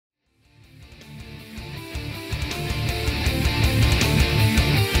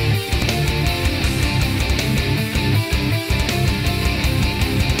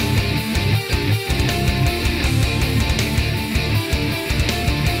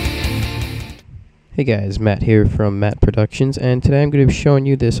Hey guys, Matt here from BraProductions, and today I'm going to be showing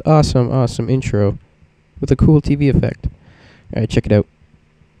you this awesome intro with a cool TV effect. Alright, check it out.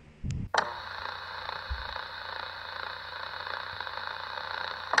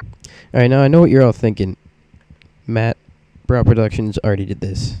 Alright, now I know what you're all thinking. Matt, BraProductions already did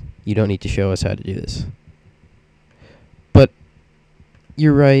this. You don't need to show us how to do this. But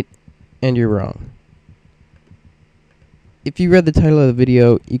you're right, and you're wrong. If you read the title of the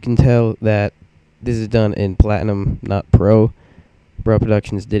video, you can tell that this is done in Platinum, not Pro.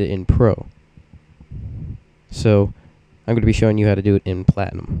 BraProductions did it in Pro. So, I'm going to be showing you how to do it in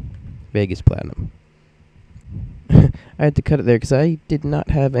Platinum. Vegas Platinum. I had to cut it there because I did not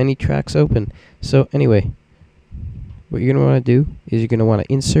have any tracks open. So, anyway, what you're going to want to do is you're going to want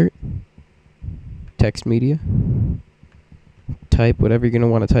to insert text media. Type whatever you're going to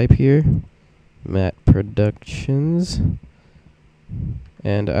want to type here. BraProductions.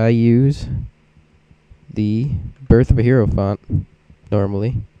 And I use the Birth of a Hero font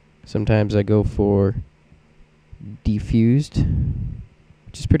normally. Sometimes I go for diffused,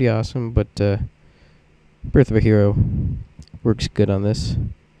 which is pretty awesome, but Birth of a Hero works good on this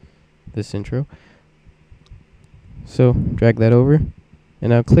intro. So drag that over,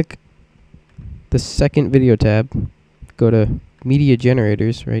 and now click the second video tab. Go to Media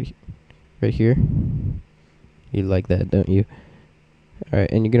Generators right here. You like that, don't you?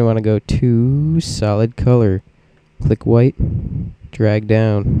 Alright, and you're gonna want to go to solid color. Click white, drag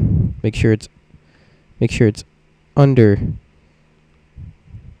down. Make sure it's under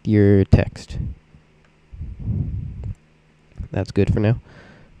your text. That's good for now.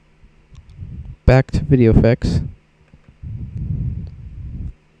 Back to video effects.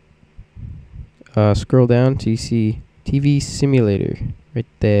 Scroll down till you see TV simulator right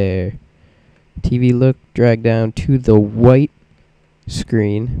there. TV look, drag down to the white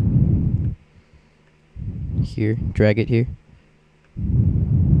screen here, drag it here,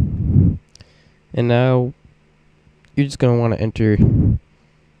 and now you're just going to want to enter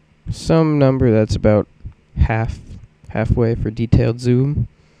some number that's about halfway for detailed zoom.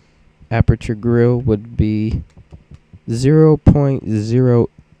 Aperture grill would be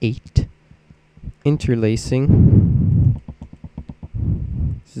 0.08, interlacing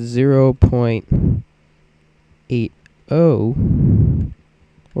 0.80,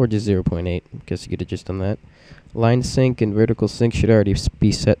 or just 0.8. Guess you could have just done that. Line sync and vertical sync should already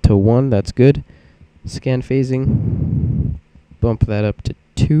be set to 1. That's good. Scan phasing, bump that up to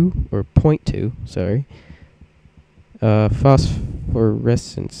 2 or 0.2. Sorry.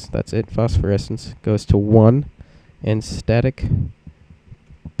 Phosphorescence. That's it. Phosphorescence goes to 1, and static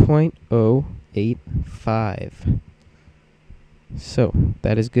 0.085. So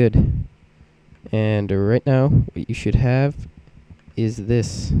that is good. And right now, what you should have is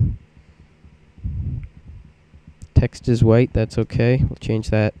this. Text is white, that's okay. We'll change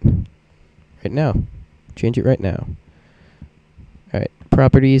that right now. Change it right now. Alright,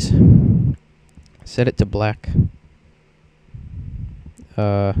 properties. Set it to black.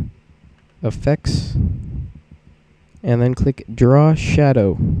 Effects. And then click Draw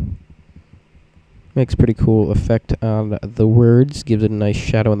Shadow. Makes pretty cool effect on the words. Gives it a nice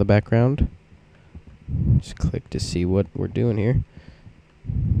shadow in the background. Just click to see what we're doing here.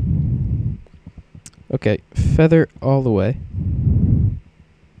 Okay, feather all the way.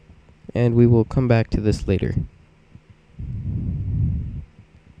 And we will come back to this later.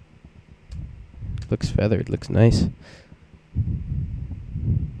 Looks feathered, looks nice.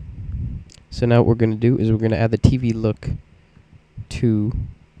 So now what we're going to do is we're going to add the TV look to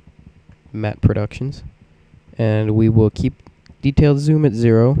BraProductions. And we will keep detailed zoom at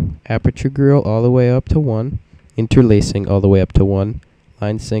 0, aperture grill all the way up to 1, interlacing all the way up to 1,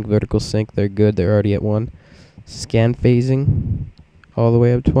 line sync, vertical sync, they're good, they're already at 1, scan phasing all the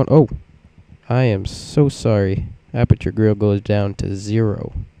way up to 1. Oh, I am so sorry. Aperture grill goes down to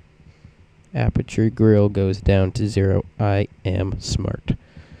 0. Aperture grill goes down to 0. I am smart.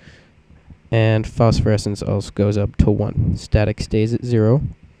 And phosphorescence also goes up to 1. Static stays at 0.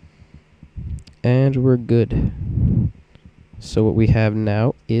 And we're good. So what we have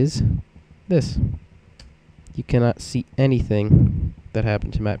now is this. You cannot see anything that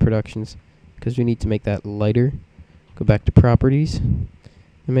happened to BraProductions because we need to make that lighter. Go back to properties and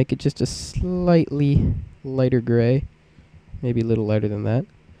make it just a slightly lighter gray. Maybe a little lighter than that.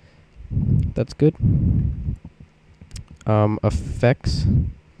 That's good. Effects.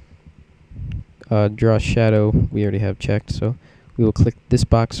 Draw shadow we already have checked, so we will click this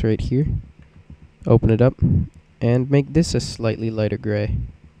box right here. Open it up. And make this a slightly lighter gray.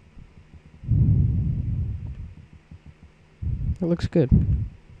 It looks good.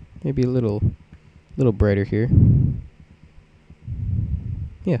 Maybe a little A little brighter here.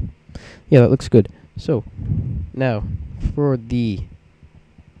 Yeah. Yeah, that looks good. So, now, for the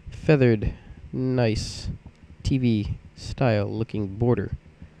feathered, nice TV style looking border,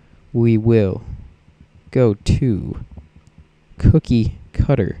 we will go to Cookie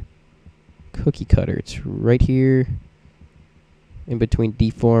Cutter. Cookie Cutter. It's right here in between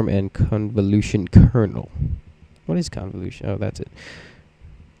deform and convolution kernel. What is convolution? Oh, that's it.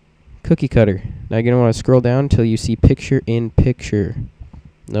 Cookie Cutter. Now you're going to want to scroll down until you see picture in picture.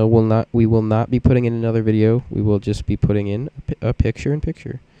 No, we will not be putting in another video. We will just be putting in a picture in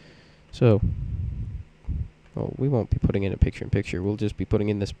picture. So, well, we won't be putting in a picture in picture. We'll just be putting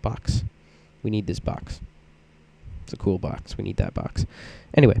in this box. We need this box. It's a cool box. We need that box.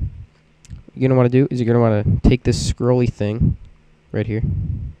 Anyway, what you're going to want to do is you're going to want to take this scrolly thing right here,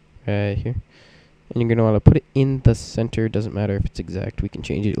 and you're going to want to put it in the center. Doesn't matter if it's exact. We can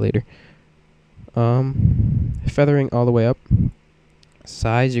change it later. Feathering all the way up.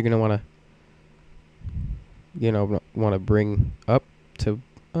 Size, you're going to want to bring up to,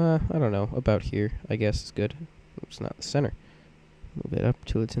 I don't know, about here. I guess is good. It's not the center. Move it up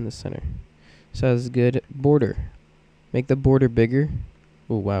till it's in the center. Size is good. Border. Make the border bigger.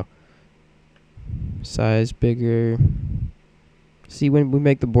 Oh, wow. Size bigger. See, when we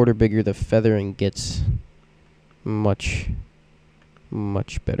make the border bigger, the feathering gets much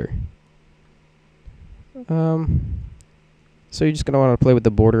better. So you're just going to want to play with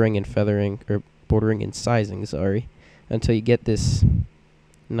the bordering and feathering, or bordering and sizing, sorry, until you get this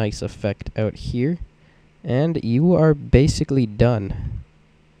nice effect out here. And you are basically done.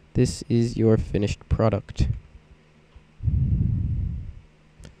 This is your finished product.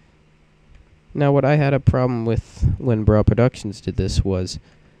 Now, what I had a problem with when BraProductions did this was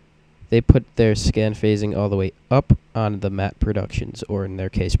they put their scan phasing all the way up on the Matte Productions, or in their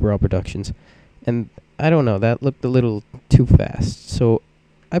case, BraProductions. And I don't know, that looked a little too fast. So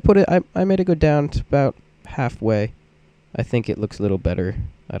I made it go down to about halfway. I think it looks a little better.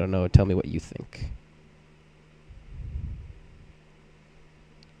 I don't know, tell me what you think.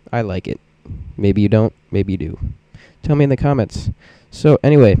 I like it. Maybe you don't, maybe you do. Tell me in the comments. So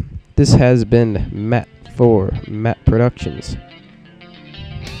anyway, this has been Matt for Matt Productions.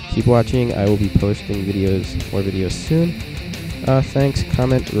 Keep watching. I will be posting more videos soon. Thanks,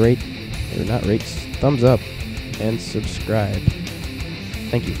 comment, rate, or not rate, thumbs up, and subscribe.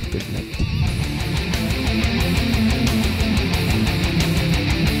 Thank you. Good night.